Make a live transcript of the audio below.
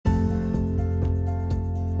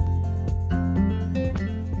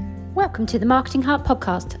Welcome to the Marketing Heart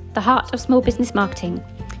podcast, the heart of small business marketing,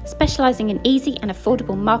 specialising in easy and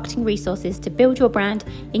affordable marketing resources to build your brand,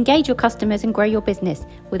 engage your customers and grow your business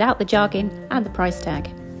without the jargon and the price tag.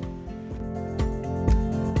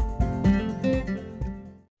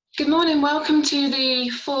 Good morning, welcome to the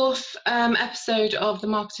fourth episode of the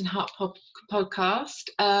Marketing Heart podcast.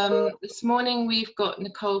 This morning we've got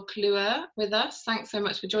Nicole Clewer with us. Thanks so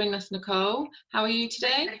much for joining us, Nicole. How are you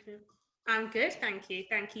today? Thank you. I'm good, thank you.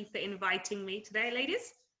 Thank you for inviting me today,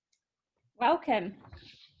 ladies. Welcome.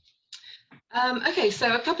 Okay,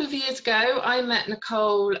 so a couple of years ago, I met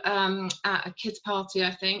Nicole at a kids' party,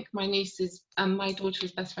 I think. My daughter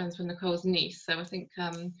was best friends with Nicole's niece, so I think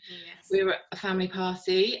we were at a family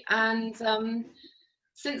party. And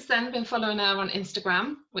since then, been following her on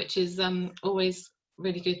Instagram, which is always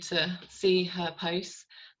really good to see her posts.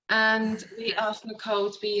 And we asked Nicole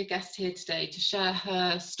to be a guest here today to share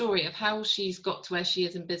her story of how she's got to where she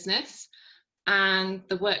is in business and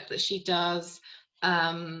the work that she does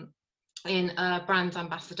in a brand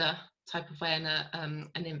ambassador type of way and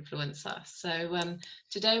an influencer. So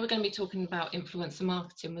today we're going to be talking about influencer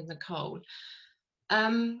marketing with Nicole.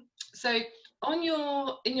 So in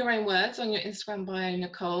your own words, on your Instagram bio,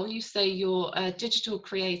 Nicole, you say you're a digital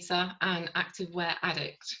creator and activewear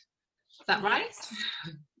addict. Is that right? Yes.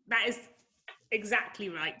 That is exactly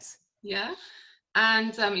right. Yeah.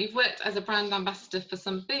 And you've worked as a brand ambassador for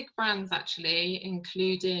some big brands, actually,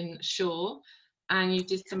 including Shaw. And you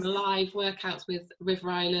did some live workouts with River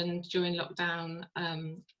Island during lockdown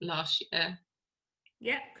last year.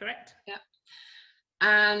 Yeah, correct. Yeah.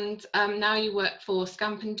 And now you work for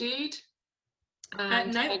Scamp and Dude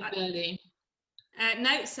and Burley.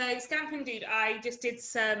 No, so Scamp and Dude, I just did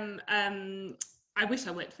some. I wish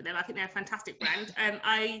I worked for them. I think they're a fantastic brand.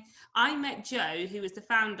 I met Joe, who was the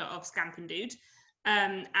founder of Scamp and Dude,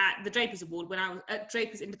 at the Drapers Award when I was at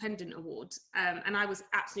Drapers Independent Awards, and I was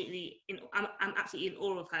I'm absolutely in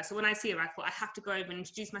awe of her. So when I see her, I thought I have to go over and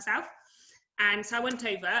introduce myself. And so I went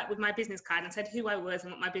over with my business card and said who I was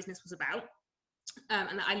and what my business was about,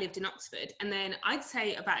 and that I lived in Oxford. And then I'd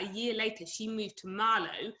say about a year later, she moved to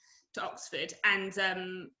Marlow to Oxford,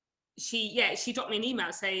 and she dropped me an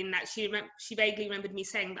email saying that she vaguely remembered me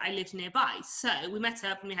saying that I lived nearby. So we met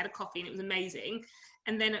up and we had a coffee and it was amazing.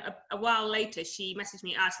 And then a while later, she messaged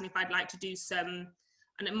me asking if I'd like to do some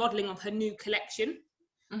modelling of her new collection.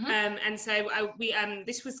 Mm-hmm. And so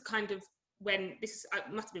this was kind of when this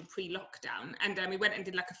must have been pre-lockdown, and we went and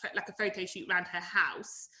did like a photo shoot around her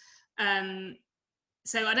house.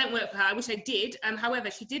 So I don't work for her. I wish I did. However,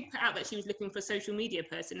 she did put out that she was looking for a social media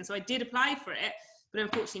person, and so I did apply for it, but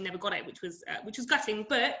unfortunately never got it, which was gutting.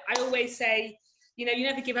 But I always say, you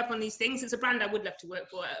never give up on these things. It's a brand I would love to work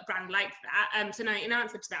for, a brand like that. So no, in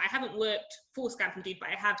answer to that, I haven't worked for Scamp and Dude, but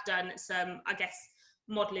I have done some, I guess,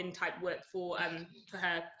 modelling type work for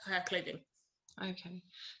her clothing. Okay.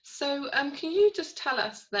 So can you just tell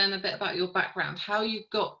us then a bit about your background, how you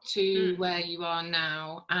got to where you are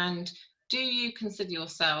now, and do you consider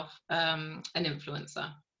yourself an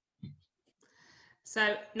influencer?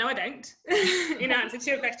 So no, I don't. In answer to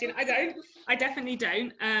your question, I don't. I definitely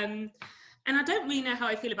don't. And I don't really know how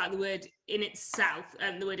I feel about the word in itself,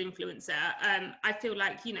 the word influencer. I feel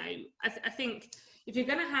like, I think if you're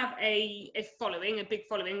going to have a following, a big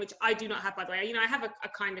following, which I do not have, by the way, I have a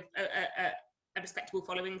kind of a respectable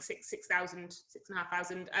following, 6,000,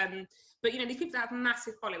 6,500. But, these people that have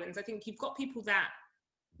massive followings, I think you've got people that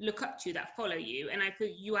look up to you, that follow you. And I feel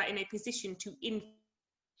you are in a position to influence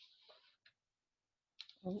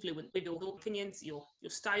with your opinions, your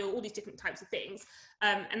style, all these different types of things,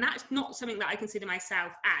 and that's not something that I consider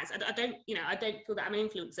myself as. I don't feel that I'm an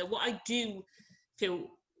influencer. What I do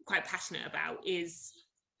feel quite passionate about is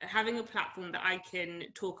having a platform that I can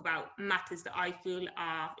talk about matters that I feel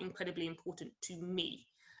are incredibly important to me,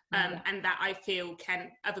 and that I feel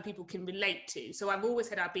other people can relate to. So I've always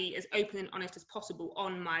said I'll be as open and honest as possible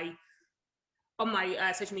on my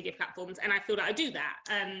social media platforms, and I feel that I do that,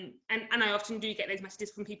 and I often do get those messages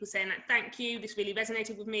from people saying that thank you, this really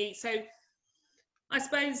resonated with me. So I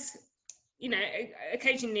suppose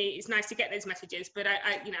occasionally it's nice to get those messages, but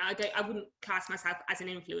I wouldn't class myself as an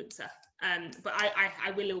influencer, but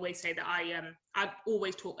I will always say that I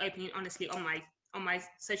always talk openly and honestly on my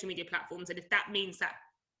social media platforms, and if that means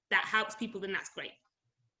that helps people, then that's great.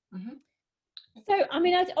 Mm-hmm. So I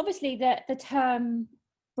mean, obviously the term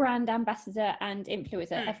brand ambassador and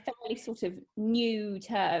influencer, a fairly sort of new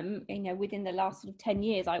term, within the last sort of 10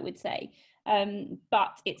 years, I would say.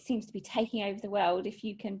 But it seems to be taking over the world. If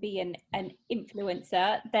you can be an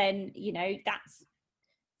influencer, then, that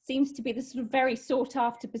seems to be the sort of very sought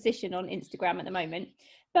after position on Instagram at the moment.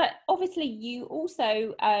 But obviously you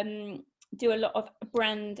also do a lot of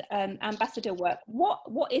brand ambassador work.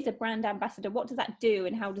 What is a brand ambassador? What does that do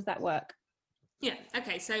and how does that work? Yeah,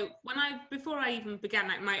 okay, so before I even began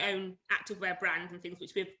like my own activewear brand and things,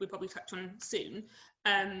 which we'll probably touch on soon,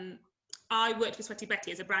 I worked for Sweaty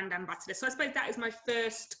Betty as a brand ambassador. So I suppose that is my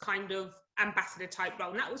first kind of ambassador type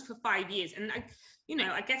role, and that was for 5 years. And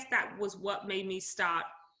I guess that was what made me start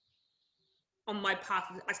on my path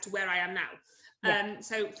as to where I am now. Yeah.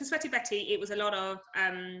 So for Sweaty Betty, it was a lot of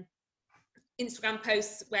Instagram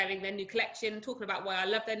posts wearing their new collection, talking about why I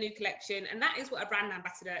love their new collection. And that is what a brand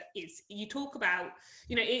ambassador is. You talk about,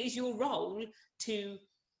 it is your role to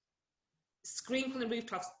scream from the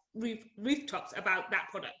rooftops about that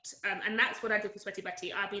product. And that's what I did for Sweaty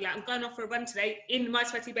Betty. I'd be like, I'm going off for a run today in my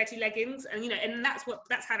Sweaty Betty leggings. And, and that's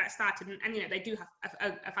how that started. And they do have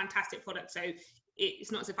a fantastic product. So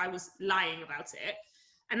it's not as if I was lying about it.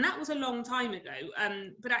 And that was a long time ago.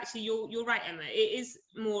 But actually, you're right, Emma. It is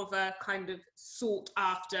more of a kind of sought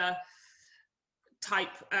after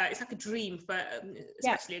type. It's like a dream for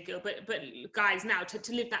especially a girl, but guys now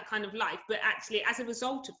to live that kind of life. But actually, as a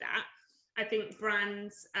result of that, I think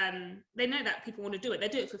brands they know that people want to do it. They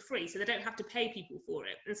do it for free, so they don't have to pay people for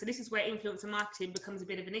it. And so this is where influencer marketing becomes a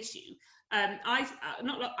bit of an issue. I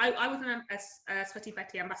was a Sweaty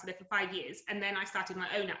Betty ambassador for 5 years, and then I started my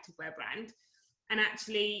own activewear brand. And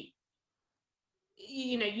actually,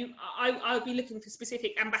 I'll be looking for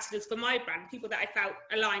specific ambassadors for my brand, people that I felt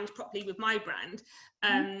aligned properly with my brand.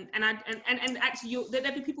 And actually,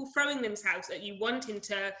 there'll be people throwing themselves at you, wanting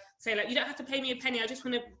to say, like, you don't have to pay me a penny. I just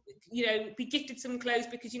want to, be gifted some clothes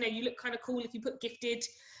because, you look kind of cool if you put gifted.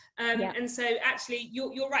 And so actually,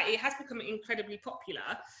 you're right. It has become incredibly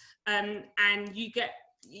popular. And you get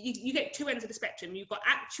two ends of the spectrum. You've got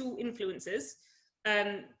actual influencers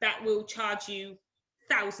that will charge you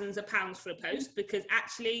thousands of pounds for a post, because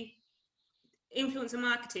actually influencer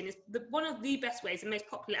marketing is one of the best ways and most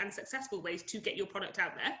popular and successful ways to get your product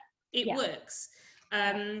out there. It works.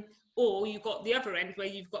 Or you've got the other end where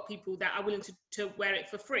you've got people that are willing to wear it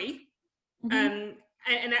for free. And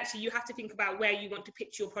actually you have to think about where you want to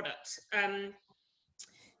pitch your product.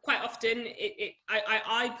 Quite often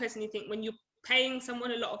I personally think when you're paying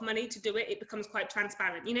someone a lot of money to do it, it becomes quite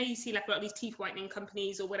transparent. You see like a lot of these teeth whitening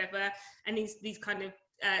companies or whatever, and these kind of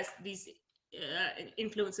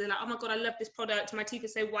influencers are like, oh my god, I love this product, my teeth are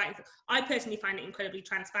so white. I personally find it incredibly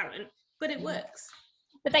transparent, but it works.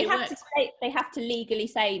 But they have to legally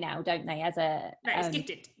say now, don't they? As a it's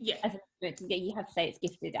gifted, yeah. As you have to say it's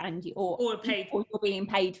gifted, and or paid, or you're being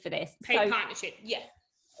paid for this. Paid partnership, yeah.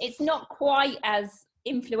 It's not quite as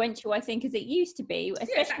influential, I think, as it used to be,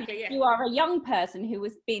 especially if you are a young person who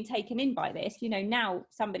was being taken in by this. Now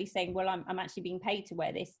somebody's saying, well, I'm actually being paid to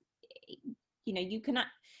wear this.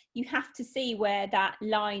 You have to see where that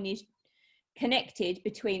line is connected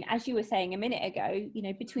between, as you were saying a minute ago,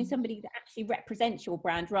 between somebody that actually represents your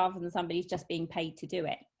brand rather than somebody's just being paid to do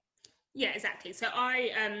it. Yeah, exactly. So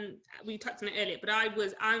we touched on it earlier, but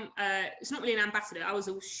I'm it's not really an ambassador. I was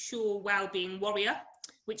a Sure Wellbeing Warrior,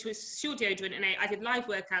 which was Sure deodorant, and I did live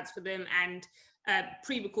workouts for them and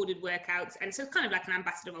pre-recorded workouts, and so it's kind of like an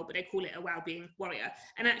ambassador role, but they call it a Wellbeing Warrior.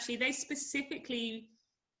 And actually they specifically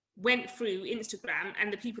went through Instagram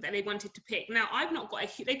and the people that they wanted to pick. Now I've not got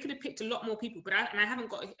they could have picked a lot more people, but I haven't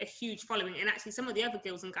got a huge following. And actually some of the other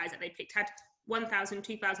girls and guys that they picked had 1,000,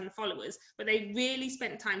 2,000 followers, but they really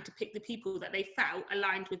spent time to pick the people that they felt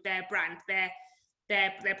aligned with their brand, their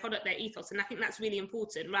product, their ethos. And I think that's really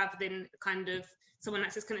important, rather than kind of someone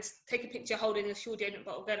that's just going to take a picture holding a Sure deodorant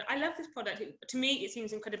bottle going, I love this product. To me, it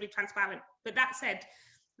seems incredibly transparent. But that said,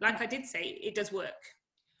 like I did say, it does work.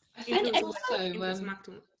 I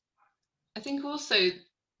think also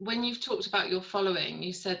when you've talked about your following,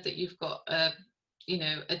 you said that you've got a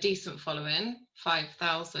decent following,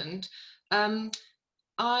 5,000.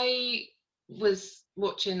 I was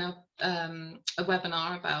watching a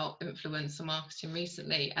webinar about influencer marketing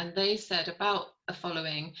recently, and they said about a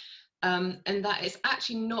following, and that it's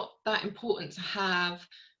actually not that important to have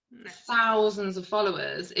thousands of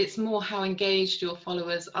followers. It's more how engaged your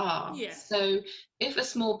followers are. Yeah. So if a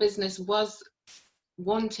small business was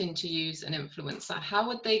wanting to use an influencer, how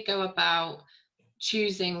would they go about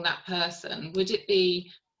choosing that person? Would it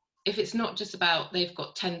be, if it's not just about they've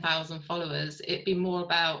got 10,000 followers, it'd be more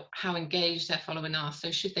about how engaged their following are? So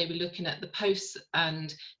should they be looking at the posts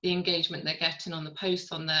and the engagement they're getting on the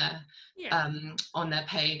posts on their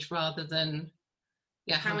page, rather than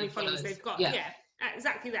how many followers they've got? Yeah,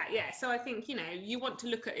 exactly that. Yeah, so I think you want to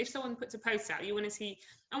look at, if someone puts a post out, you want to see,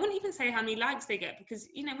 I wouldn't even say how many likes they get, because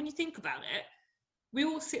when you think about it, we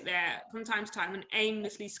all sit there from time to time and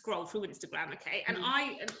aimlessly scroll through Instagram, okay? And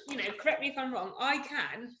correct me if I'm wrong, I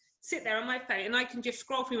can sit there on my phone and I can just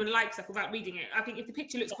scroll through and like stuff without reading it. I think if the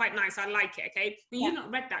picture looks quite nice, I like it, okay? But you've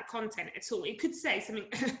not read that content at all. It could say something,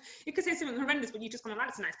 it could say something horrendous, but you just gone, oh,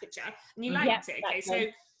 that's a nice picture, and you liked it, okay?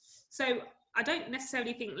 Exactly. So I don't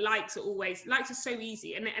necessarily think likes are so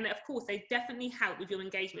easy, and of course they definitely help with your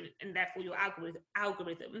engagement and therefore your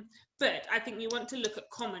algorithm. But I think you want to look at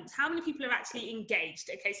comments. How many people are actually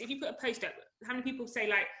engaged? Okay, so if you put a post up, how many people say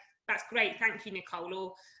like, "That's great, thank you, Nicole,"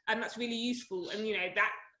 or "that's really useful," and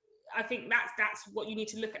that. I think that's what you need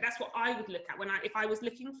to look at. That's what I would look at if I was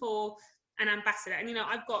looking for an ambassador. And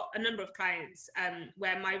I've got a number of clients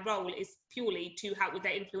where my role is purely to help with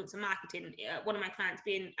their influencer marketing. One of my clients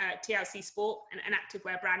being TLC Sport, an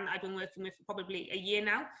activewear brand that I've been working with for probably a year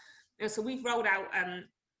now. And so we've rolled out an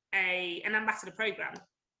ambassador program.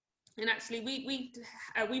 And actually,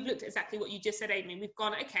 we've looked at exactly what you just said, Amy. We've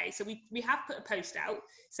gone, okay, so we have put a post out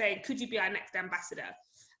saying, could you be our next ambassador?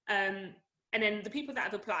 And then the people that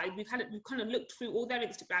have applied, we've kind of looked through all their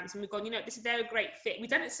Instagrams and we've gone, they're a great fit. We've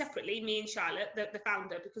done it separately, me and Charlotte, the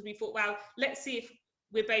founder, because we thought, well, let's see if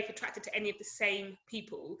we're both attracted to any of the same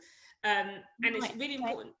people. And it's really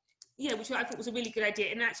important. Yeah, which I thought was a really good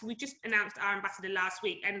idea. And actually, we just announced our ambassador last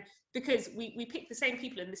week. And because we picked the same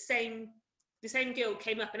people and the same girl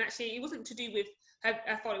came up, and actually it wasn't to do with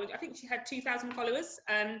her followers. I think she had 2,000 followers.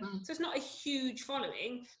 So it's not a huge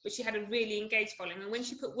following, but she had a really engaged following. And when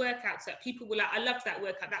she put workouts up, people were like, I loved that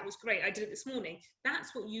workout. That was great. I did it this morning.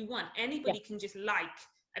 That's what you want. Anybody can just like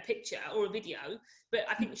a picture or a video, but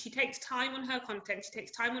I think she takes time on her content. She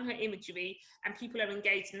takes time on her imagery, and people are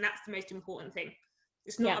engaged. And that's the most important thing.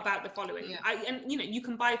 It's not about the following. You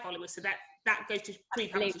can buy followers. So that goes to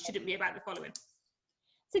pre-publish. It shouldn't be about the following.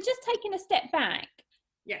 So just taking a step back,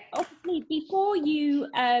 yeah. Obviously, before you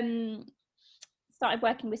started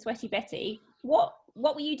working with Sweaty Betty, what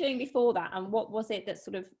were you doing before that, and what was it that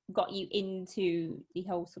sort of got you into the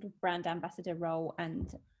whole sort of brand ambassador role,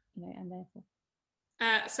 and therefore?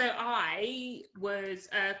 So I was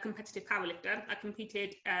a competitive powerlifter. I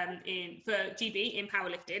competed for GB in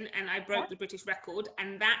powerlifting, and I broke the British record.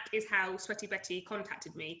 And that is how Sweaty Betty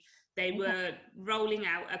contacted me. They were rolling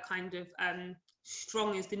out a kind of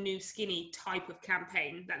strong is the new skinny type of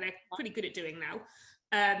campaign that they're pretty good at doing now.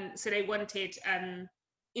 So they wanted,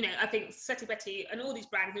 I think Sweaty Betty and all these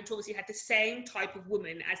brands which obviously had the same type of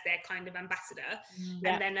woman as their kind of ambassador.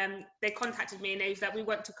 And then they contacted me and they was like, we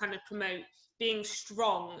want to kind of promote being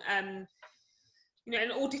strong, and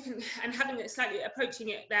all different, and having it slightly approaching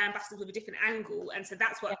it, their ambassadors with a different angle. And so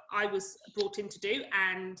that's what I was brought in to do.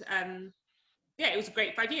 And it was a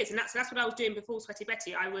great 5 years, and that's what I was doing before Sweaty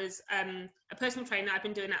Betty. I was a personal trainer. I've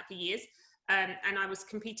been doing that for years, and I was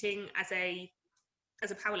competing as a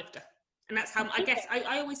powerlifter. And that's how I guess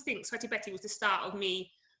I always think Sweaty Betty was the start of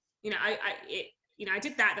me. I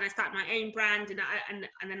did that, then I started my own brand, and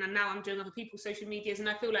then now I'm doing other people's social medias, and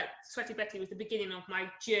I feel like Sweaty Betty was the beginning of my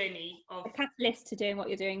journey of a catalyst to doing what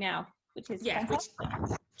you're doing now, which is fantastic.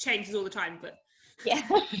 Which changes all the time, but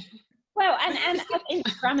well, and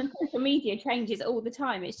Instagram and social media changes all the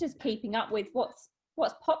time. It's just keeping up with what's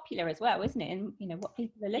popular as well, isn't it? And what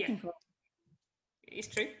people are looking for. It's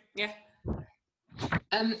true. Yeah.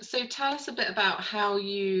 So tell us a bit about how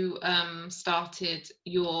you started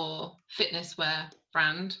your fitness wear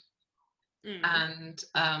brand. And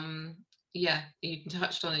you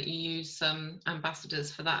touched on it, you used some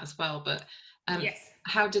ambassadors for that as well, but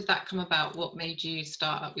how did that come about? What made you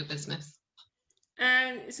start up your business?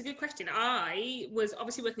 It's a good question. I was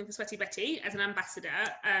obviously working for Sweaty Betty as an ambassador,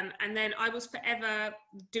 and then I was forever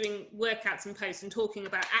doing workouts and posts and talking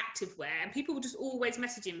about activewear, and people were just always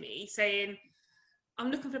messaging me saying,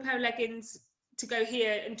 I'm looking for a pair of leggings to go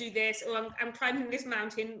here and do this, or I'm climbing this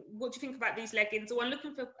mountain, what do you think about these leggings? Or I'm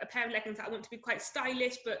looking for a pair of leggings that I want to be quite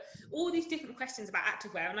stylish, but all these different questions about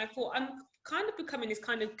activewear. And I thought, I'm kind of becoming this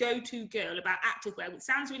kind of go-to girl about activewear, which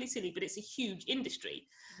sounds really silly, but it's a huge industry.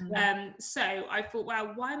 So I thought,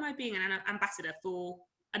 well, why am I being an ambassador for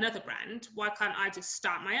another brand? Why can't I just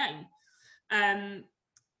start my own?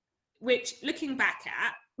 Which, looking back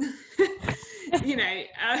at,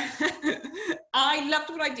 I loved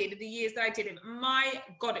what I did in the years that I did it. My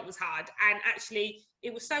God, it was hard. And actually,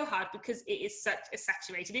 it was so hard because it is such a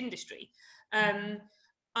saturated industry.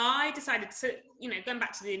 I decided to, going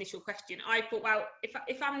back to the initial question, I thought, well,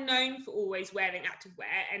 if I'm known for always wearing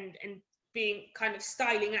activewear and being kind of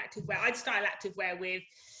styling activewear, I'd style activewear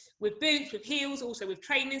with boots, with heels, also with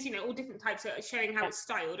trainers, all different types of showing how it's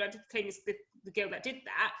styled. I became the girl that did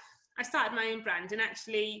that. I started my own brand, and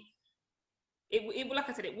actually, like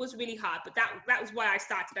I said, it was really hard, but that was why I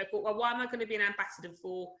started. I thought, well, why am I going to be an ambassador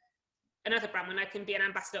for another brand when I can be an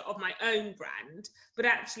ambassador of my own brand? But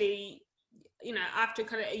actually, you know, after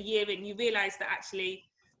kind of a year in, you realize that actually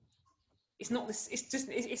it's not this,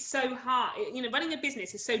 it's so hard. You know, running a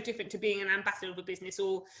business is so different to being an ambassador of a business.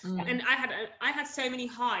 And I had so many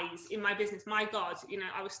highs in my business. My God, you know,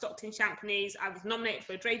 I was stocked in Champneys. I was nominated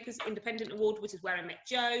for a Draper's Independent Award, which is where I met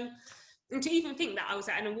Joe. And to even think that I was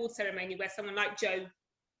at an award ceremony where someone like Joe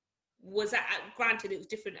was at, granted it was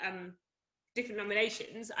different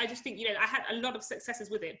nominations. I just think, you know, I had a lot of successes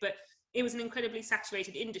with it, but it was an incredibly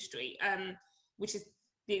saturated industry, which is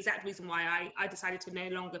the exact reason why I decided to no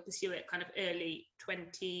longer pursue it kind of early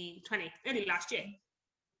last year.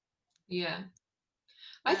 Yeah.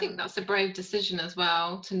 I think that's a brave decision as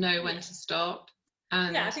well, to know when to stop.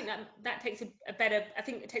 And yeah, I think that takes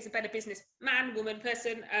a better businessman, woman,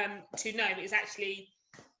 person to know is actually,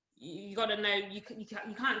 you got to know you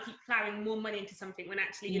can't keep plowing more money into something when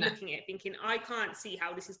actually you're looking at it thinking, I can't see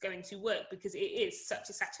how this is going to work, because it is such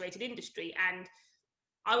a saturated industry. And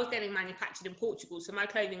I was getting manufactured in Portugal, so my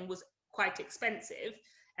clothing was quite expensive.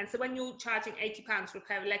 And so when you're charging £80 for a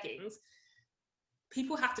pair of leggings,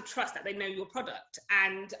 people have to trust that they know your product.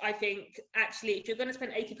 And I think actually, if you're going to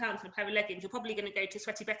spend £80 for a pair of leggings, you're probably going to go to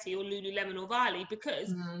Sweaty Betty or Lululemon or Varley,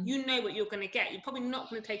 because you know what you're going to get. You're probably not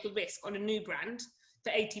going to take a risk on a new brand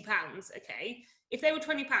for £80. Okay, if they were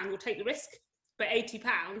 £20, you'll take the risk. But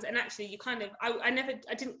 £80, and actually, you kind of, I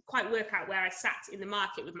didn't quite work out where I sat in the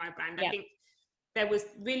market with my brand. I think there was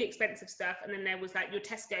really expensive stuff, and then there was like your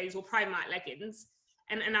Tesco's or Primark leggings,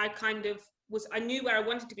 and I kind of I knew where I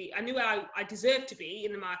wanted to be. I knew where I deserved to be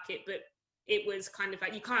in the market, but it was kind of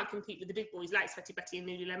like, you can't compete with the big boys like Sweaty Betty and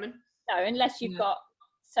Lululemon. No, unless you've got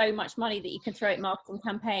so much money that you can throw at marketing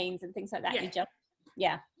campaigns and things like that.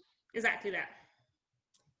 Exactly that.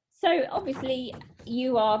 So obviously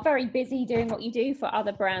you are very busy doing what you do for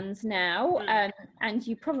other brands now, and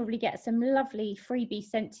you probably get some lovely freebies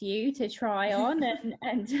sent to you to try on, and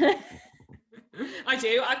I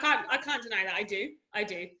do. I can't deny that. I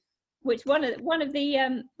do. Which one of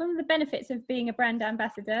the benefits of being a brand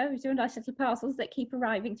ambassador is your nice little parcels that keep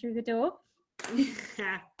arriving through the door.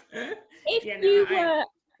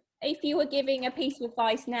 If you were giving a piece of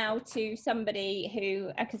advice now to somebody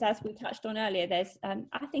who, because as we touched on earlier, there's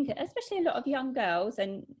I think especially a lot of young girls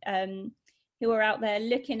and who are out there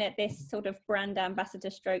looking at this sort of brand ambassador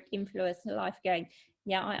stroke influencer life, going,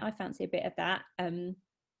 I fancy a bit of that. I'm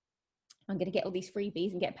going to get all these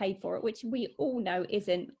freebies and get paid for it, which we all know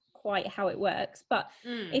isn't quite how it works. But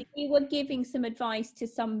if you were giving some advice to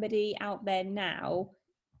somebody out there now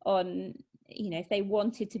on, you know, if they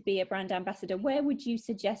wanted to be a brand ambassador, where would you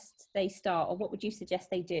suggest they start, or what would you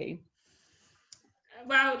suggest they do?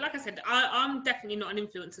 Well, like I said, I'm definitely not an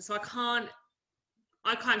influencer, so I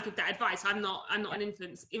can't give that advice. I'm not an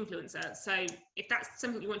influencer. So if that's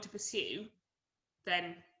something you want to pursue,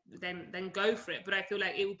 then go for it. But I feel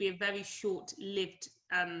like it will be a very short-lived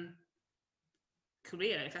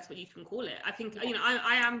career, if that's what you can call it. I think, you know,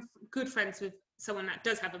 I am good friends with someone that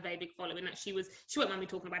does have a very big following, that she won't mind me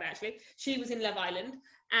talking about it, actually. She was in Love Island,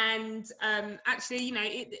 and actually, you know,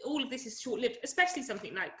 all of this is short-lived, especially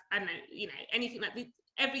something like, I don't know, you know, anything like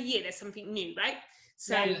every year there's something new, right?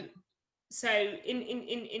 So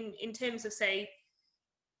in terms of, say,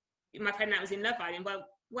 my friend that was in Love Island, well,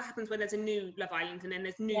 what happens when there's a new Love Island and then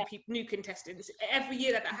there's new contestants? Every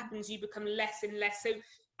year that happens, you become less and less. So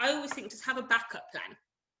I always think, just have a backup plan.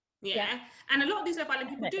 And a lot of these Love Island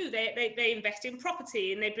people do, they invest in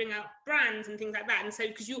property and they bring out brands and things like that. And so,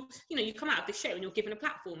 because you come out of the show and you're given a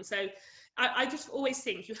platform. So I just always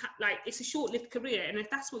think it's a short-lived career, and if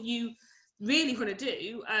that's what you really want to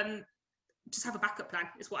do, just have a backup plan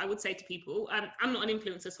is what I would say to people. I'm not an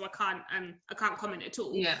influencer, so I can't comment at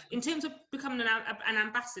all. In terms of becoming an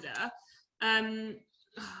ambassador,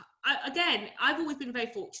 again, I've always been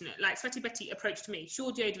very fortunate. Like, Sweaty Betty approached me,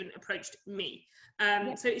 Shaw Deodorant approached me.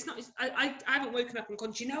 So it's not, I haven't woken up and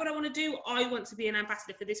gone, do you know what I want to do? I want to be an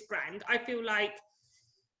ambassador for this brand. I feel like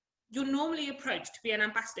you're normally approached to be an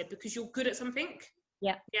ambassador because you're good at something.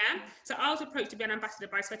 So I was approached to be an ambassador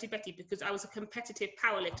by Sweaty Betty because I was a competitive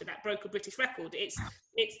powerlifter that broke a British record. It's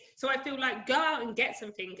so I feel like, go out and get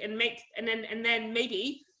something and then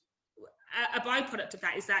maybe a byproduct of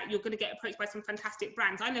that is that you're going to get approached by some fantastic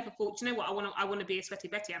brands. I never thought, you know what, I want to be a Sweaty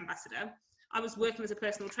Betty ambassador. I was working as a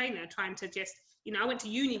personal trainer, trying to just, you know, I went to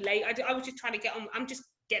uni late. I was just trying to get on. I'm just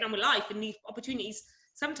getting on with life, and these opportunities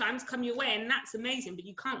sometimes come your way, and that's amazing. But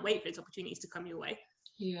you can't wait for those opportunities to come your way.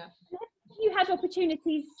 You had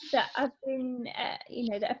opportunities that have been,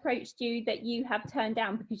 that approached you that you have turned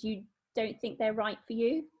down because you don't think they're right for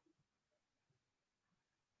you?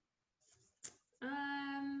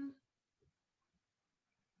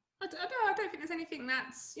 I don't think there's anything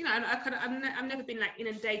that's, you know, I've never been like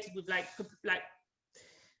inundated with like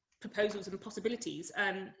proposals and possibilities.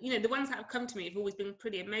 You know, the ones that have come to me have always been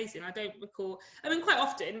pretty amazing. I don't recall, I mean, quite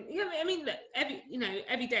often, you know, I mean, look,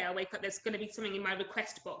 every day I wake up, there's going to be something in my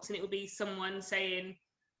request box, and it will be someone saying,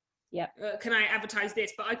 yeah, can I advertise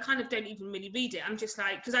this? But I kind of don't even really read it. I'm just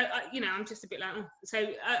like, because I you know, I'm just a bit like, oh.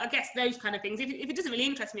 So I guess those kind of things, if it doesn't really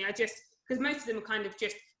interest me, I just, because most of them are kind of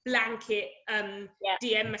just blanket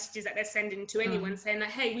DM messages that they're sending to anyone saying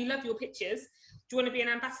like, hey, we love your pictures, do you want to be an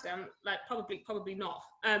ambassador? I'm like, probably not.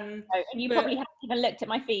 And you probably haven't even looked at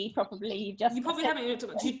my feed, probably. You probably haven't even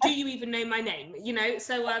looked at, do you even know my name? You know,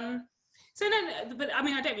 so no, but I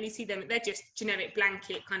mean, I don't really see them. They're just generic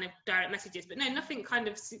blanket kind of direct messages. But no, nothing kind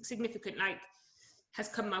of significant like has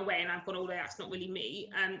come my way, and I've gone, oh, that's not really me.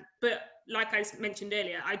 But like I mentioned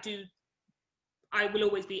earlier, I will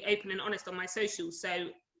always be open and honest on my socials. So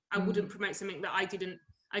I wouldn't promote something that I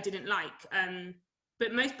didn't like.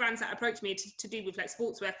 But most brands that approach me to do with like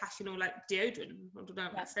sportswear, fashion, or like deodorant, I don't know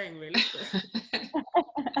what that's saying really.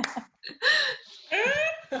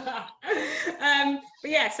 But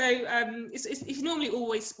yeah, so it's normally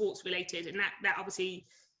always sports related, and that obviously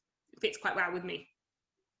fits quite well with me.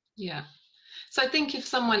 Yeah. So I think if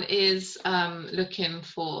someone is looking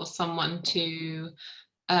for someone to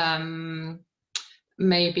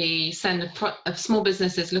maybe send a small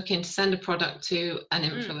business is looking to send a product to an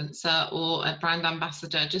influencer or a brand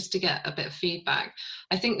ambassador just to get a bit of feedback,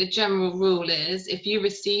 I think the general rule is if you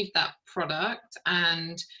receive that product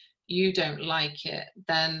and you don't like it,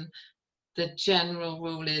 then the general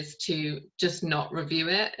rule is to just not review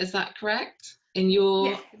it. Is that correct? In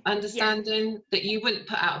your understanding, that you wouldn't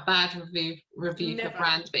put out a bad review for a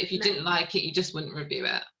brand, but if you didn't like it, you just wouldn't review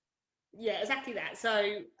it. Yeah, exactly that.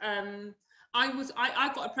 So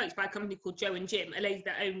I got approached by a company called Joe and Jim, a lady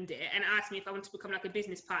that owned it, and asked me if I wanted to become like a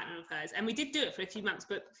business partner of hers. And we did do it for a few months,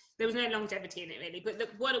 but there was no longevity in it really. But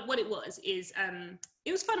what it was is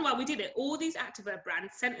it was fun while we did it. All these activewear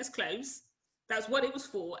brands sent us clothes. That's what it was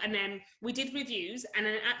for. And then we did reviews, and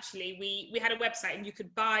then actually we had a website, and you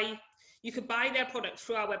could buy their product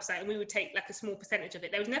through our website, and we would take like a small percentage of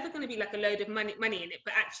it. There was never going to be like a load of money in it,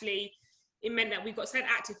 but actually it meant that we got sent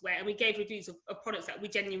activewear and we gave reviews of products that we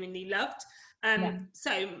genuinely loved.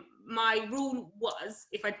 So my rule was,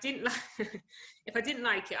 if I didn't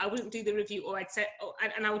like it, I wouldn't do the review, or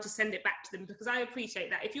and I would just send it back to them, because I appreciate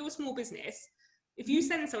that if you're a small business, if you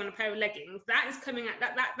send someone a pair of leggings, that is coming at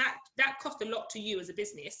that cost a lot to you as a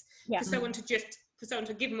business. For someone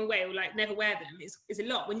to give them away or like never wear them is a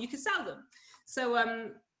lot when you can sell them. So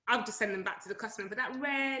I would just send them back to the customer, but that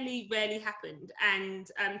rarely happened.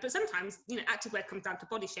 And but sometimes, you know, activewear comes down to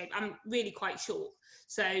body shape. I'm really quite short,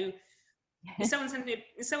 so if someone sends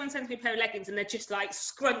me a pair of leggings and they're just like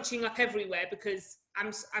scrunching up everywhere because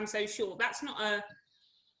I'm so short, that's not a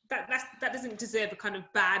that doesn't deserve a kind of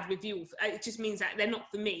bad review. It just means that they're not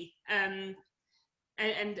for me. And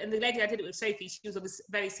the lady I did it with, Sophie, she was of a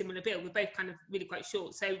very similar build. We're both kind of really quite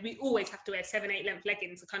short, so we always have to wear 7-8 length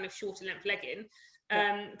leggings, a kind of shorter length legging.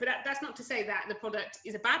 But that's not to say that the product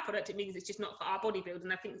is a bad product. It means it's just not for our body build.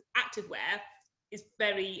 And I think activewear is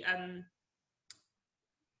very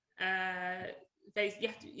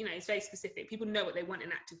it's very specific. People know what they want in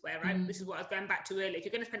activewear, right? This is what I was going back to earlier. If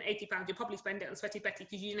you're going to spend £80, you'll probably spend it on Sweaty Betty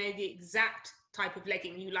because you know the exact type of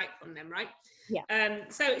legging you like from them, right?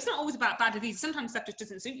 So it's not always about bad reviews. Sometimes stuff just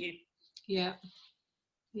doesn't suit you. You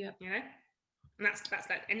know, and that's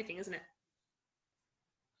like anything, isn't it?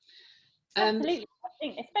 Absolutely. I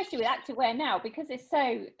think especially with activewear now, because it's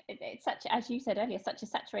such, as you said earlier, such a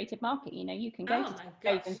saturated market. You know, you can go to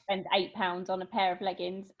Tesco's and spend £8 on a pair of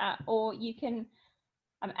leggings, or you can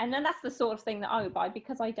and then that's the sort of thing that I would buy,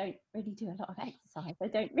 because I don't really do a lot of exercise. I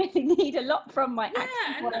don't really need a lot from my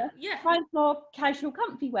activewear. Mine's more casual,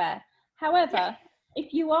 comfy wear. However,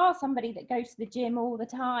 if you are somebody that goes to the gym all the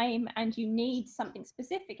time and you need something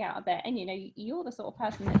specific out of it, and you know you're the sort of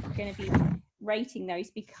person that's going to be rating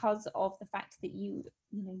those because of the fact that you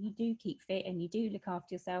do keep fit and you do look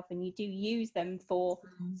after yourself and you do use them for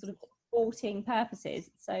sort of sporting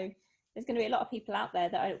purposes. So there's going to be a lot of people out there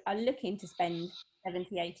that are looking to spend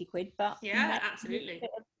 70-80 quid, but absolutely,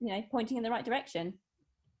 pointing in the right direction.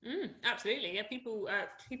 Absolutely, people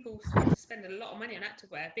spend a lot of money on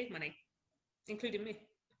activewear, big money, including me.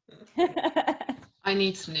 I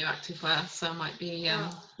need some new activewear, so I might be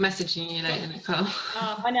messaging you later, Nicole.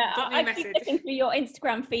 I know. I keep looking through your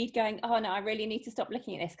Instagram feed going, oh no, I really need to stop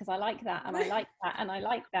looking at this because I like that and I like that and I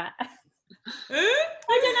like that.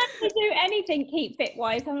 I don't actually do anything keep fit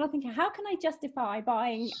wise. I'm not thinking, how can I justify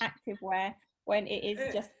buying activewear when it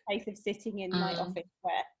is just a case of sitting in my office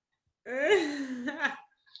wear?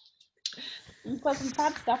 You've got some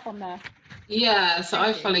fab stuff on there. Yeah, so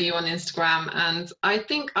I follow you on Instagram, and I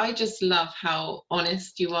think I just love how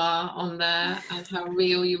honest you are on there and how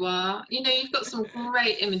real you are. You know, you've got some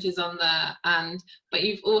great images on there, but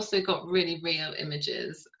you've also got really real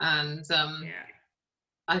images, and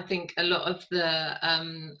I think a lot of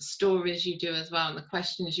the stories you do as well and the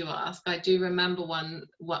questions you ask. I do remember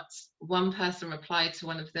one person replied to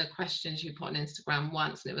one of the questions you put on Instagram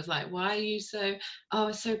once, and it was like, why are you so, oh,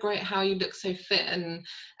 it's so great how you look so fit,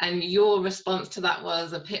 and your response to that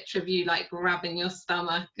was a picture of you like grabbing your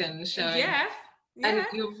stomach and showing, and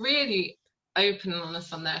you're really open and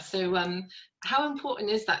honest on there. So how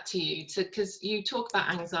important is that to you, because you talk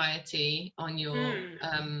about anxiety on your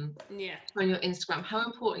on your Instagram? How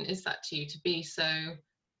important is that to you to be so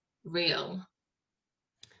real?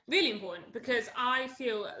 Really important, because I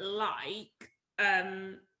feel like I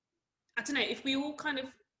don't know, if we all kind of,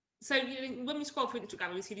 so when we scroll through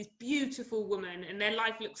Instagram, we see these beautiful women and their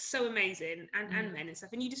life looks so amazing, and men and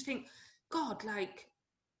stuff, and you just think, God, like,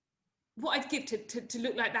 what I'd give to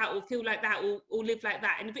look like that, or feel like that, or live like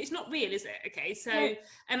that. But it's not real, is it? Okay, so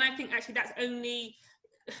and I think actually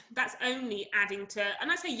that's only adding to,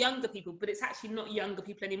 and I say younger people, but it's actually not younger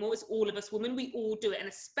people anymore, it's all of us women. We all do it, and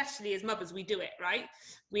especially as mothers, we do it, right?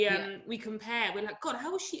 We compare, we're like, God,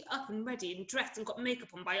 how was she up and ready and dressed and got makeup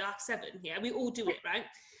on by R7? Yeah, we all do it, right?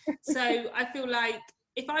 So I feel like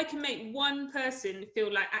if I can make one person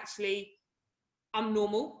feel like actually I'm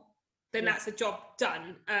normal, then that's a job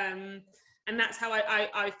done. And that's how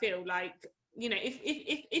I feel like, you know,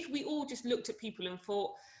 if we all just looked at people and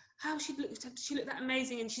thought, how she looked that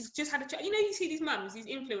amazing, and she's just had a child. You know, you see these mums, these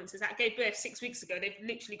influencers that gave birth 6 weeks ago, they've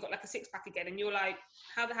literally got like a six-pack again, and you're like,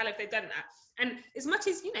 how the hell have they done that? And as much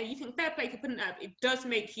as, you know, you think fair play for putting it up, it does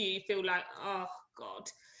make you feel like, oh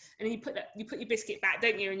God. And then you put your biscuit back,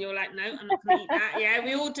 don't you? And you're like, no, I'm not gonna eat that. Yeah,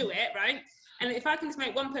 we all do it, right? And if I can just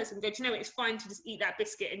make one person go, do you know what, it's fine to just eat that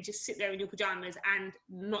biscuit and just sit there in your pajamas and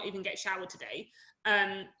not even get showered today,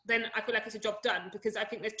 then I feel like it's a job done. Because I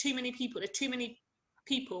think there's too many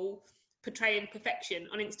people portraying perfection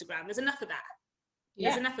on Instagram. There's enough of that.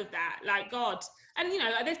 There's enough of that. Like, God. And, you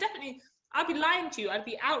know, there's definitely, I'd be lying to you. I'd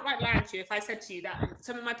be outright lying to you if I said to you that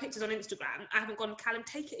some of my pictures on Instagram, I haven't gone, Callum,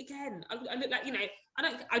 take it again. I look like, you know,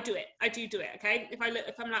 I do it. I do it. Okay. If I'm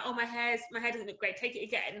like, oh, my hair doesn't look great, take it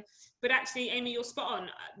again. But actually, Amy, you're spot on.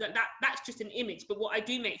 That's just an image. But what I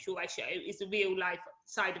do make sure I show is the real life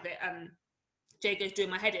side of it. Jago's doing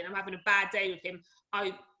my head in. I'm having a bad day with him.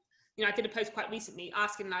 You know, I did a post quite recently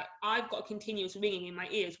asking, like, I've got a continuous ringing in my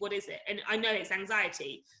ears. What is it? And I know it's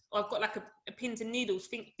anxiety. Or I've got like a pins and needles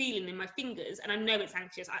feeling in my fingers, and I know it's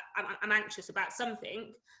anxious. I'm anxious about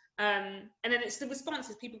something. And then it's the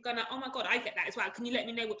responses, people going like, oh my God, I get that as well. Can you let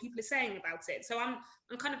me know what people are saying about it? So I'm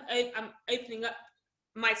kind of I'm opening up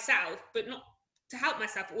myself, but not to help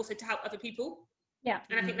myself, but also to help other people. Yeah.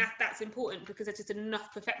 And I think that's important, because there's just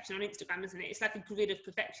enough perfection on Instagram, isn't it? It's like a grid of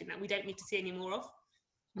perfection that we don't need to see any more of.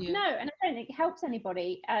 Yeah. No, and I don't think it helps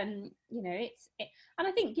anybody. You know, and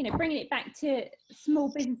I think, you know, bringing it back to small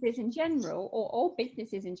businesses in general, or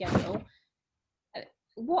businesses in general,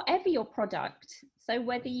 whatever your product, so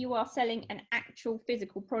whether you are selling an actual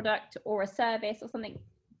physical product or a service or something,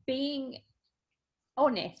 being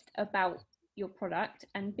honest about your product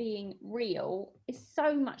and being real is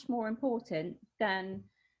so much more important than,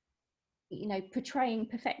 you know, portraying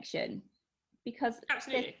perfection. Because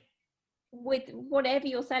absolutely, with whatever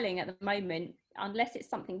you're selling at the moment, unless it's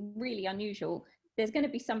something really unusual, there's going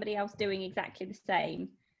to be somebody else doing exactly the same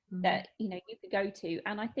that, you know, you could go to.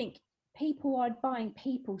 And I think people are buying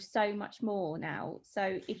people so much more now.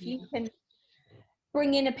 So if you can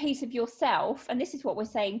bring in a piece of yourself, and this is what we're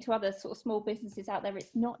saying to other sort of small businesses out there,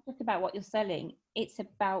 it's not just about what you're selling, it's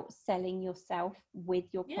about selling yourself with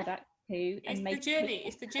your product too. It's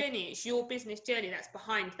the journey. It's your business journey that's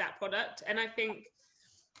behind that product. And I think,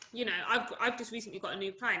 you know, I've just recently got a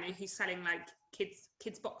new client who's selling like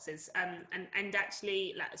kids boxes, and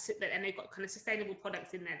actually, like, and they've got kind of sustainable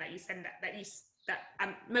products in there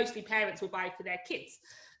that mostly parents will buy for their kids.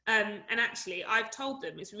 And actually, I've told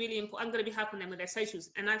them it's really important. I'm going to be helping them with their socials,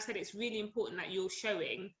 and I've said it's really important that you're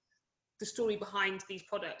showing the story behind these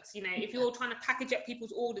products. You know, if you're trying to package up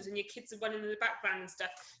people's orders and your kids are running in the background and stuff,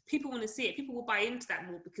 people want to see it. People will buy into that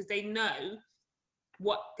more because they know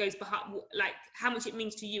what goes behind, like how much it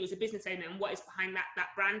means to you as a business owner and what is behind that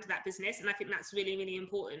brand, that business. And I think that's really, really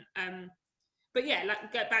important. But yeah,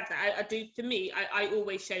 like, get back to that, I do, for me, I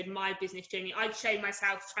always showed my business journey. I'd show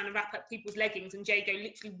myself trying to wrap up people's leggings and Jago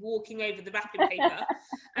literally walking over the wrapping paper.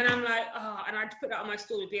 And I'm like, oh, and I'd put that on my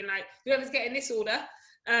story being like, whoever's getting this order,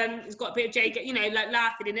 It's got a bit of Jay, you know, like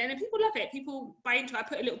laughing in there, and people love it. People buy into it. I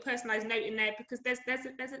put a little personalised note in there because there's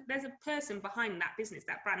a person behind that business,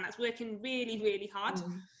 that brand, that's working really, really hard,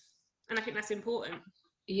 and I think that's important.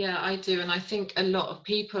 Yeah, I do, and I think a lot of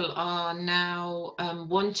people are now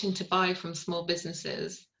wanting to buy from small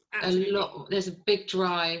businesses. Absolutely. There's a big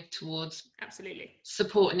drive towards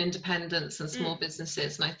supporting independence and small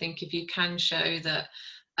businesses, and I think if you can show that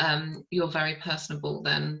you're very personable,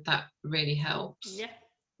 then that really helps.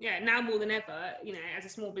 Yeah, now more than ever, you know, as a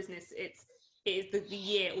small business, it is the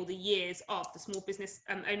year or the years of the small business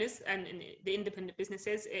owners and the independent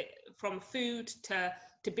businesses, from food to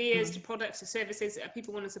beers to products to services.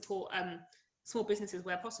 People want to support small businesses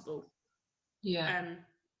where possible. And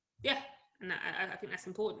I think that's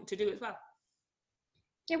important to do as well.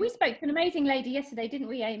 Yeah, we spoke to an amazing lady yesterday, didn't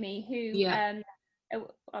we, Amy, who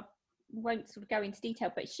I won't sort of go into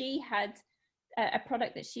detail, but she had a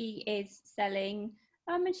product that she is selling,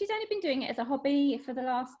 and she's only been doing it as a hobby for the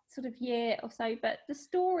last sort of year or so, but the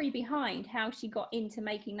story behind how she got into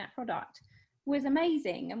making that product was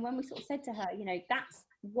amazing. And when we sort of said to her, you know, that's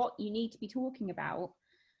what you need to be talking about,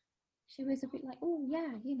 she was a bit like, oh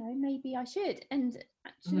yeah, you know, maybe I should. And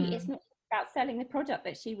actually it's not about selling the product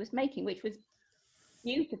that she was making, which was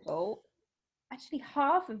beautiful. Actually,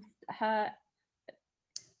 half of her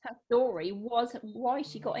story was why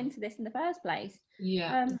she got into this in the first place.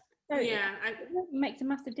 It makes a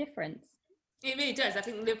massive difference. It really does. I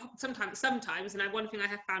think sometimes, and one thing I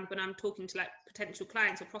have found when I'm talking to like potential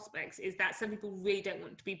clients or prospects is that some people really don't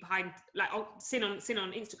want to be behind, like sin on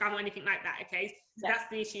Instagram or anything like that. Okay, so that's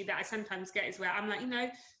the issue that I sometimes get, is where I'm like, you know,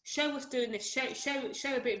 show us doing this,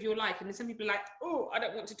 show a bit of your life, and then some people are like, oh, I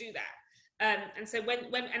don't want to do that. And so when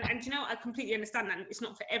you know, I completely understand that it's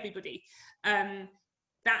not for everybody.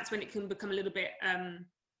 That's when it can become a little bit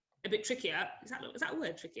trickier. Is that a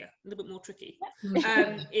word, trickier? A little bit more tricky.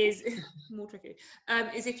 Is more tricky.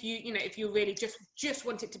 Is if you really just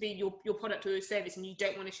want it to be your product or your service, and you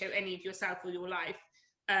don't want to show any of yourself or your life,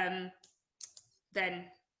 then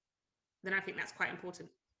I think that's quite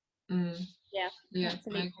important. Yeah,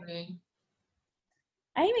 absolutely. I agree.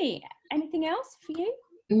 Amy, anything else for you?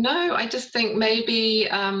 No, I just think maybe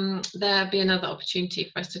there'll be another opportunity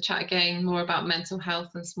for us to chat again more about mental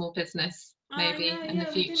health and small business, maybe in the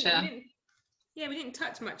future. We didn't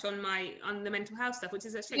touch much on the mental health stuff, which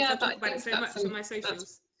is a shame. Yeah, I talk about it so much on my socials.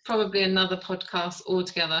 That's probably another podcast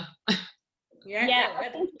altogether. I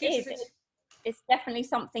think it is. It's definitely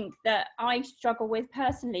something that I struggle with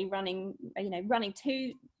personally, running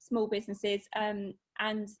 2 small businesses, and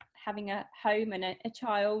having a home and a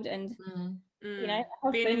child, and you know,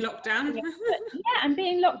 being locked down. And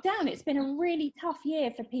being locked down. It's been a really tough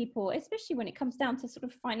year for people, especially when it comes down to sort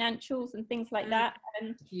of financials and things like that.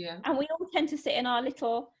 And we all tend to sit in our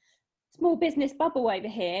little small business bubble over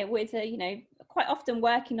here with you know, quite often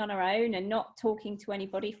working on our own and not talking to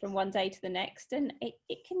anybody from one day to the next, and it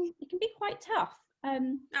can be quite tough.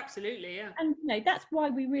 Absolutely, yeah. And you know, that's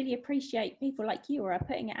why we really appreciate people like you who are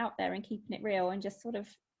putting it out there and keeping it real, and just sort of,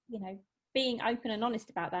 you know, being open and honest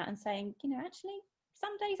about that, and saying, you know, actually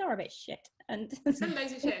some days are a bit shit, and some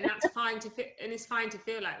days are shit, and that's fine to fit, and it's fine to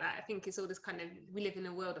feel like that. I think it's all this kind of, we live in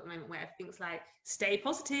a world at the moment where everything's like, stay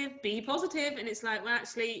positive, be positive, and it's like, well,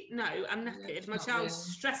 actually no, I'm knackered, my child's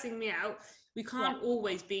stressing me out. We can't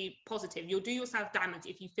always be positive. You'll do yourself damage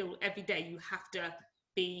if you feel every day you have to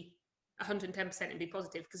be 110% and be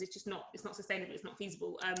positive, because it's not sustainable, it's not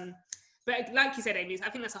feasible. But like you said, Amy,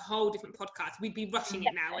 I think that's a whole different podcast. We'd be rushing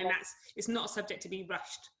it now, and it's not a subject to be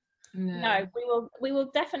rushed. No, we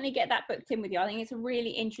will definitely get that booked in with you. I think it's a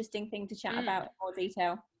really interesting thing to chat about in more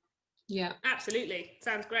detail. Yeah, absolutely.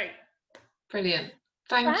 Sounds great. Brilliant.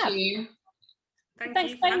 Thank you.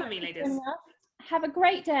 Thanks for having me, ladies. Have a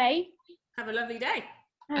great day. Have a lovely day.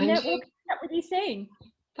 And we'll catch up with you soon.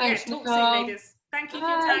 Thanks, talk soon, ladies. Thank you for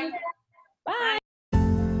your time. Bye.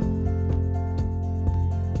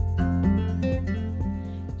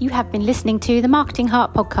 You have been listening to the Marketing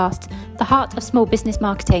Heart podcast, the heart of small business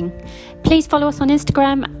marketing. Please follow us on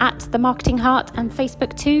Instagram at The Marketing Heart, and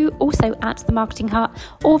Facebook too, also at The Marketing Heart,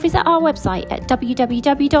 or visit our website at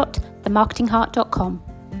www.themarketingheart.com.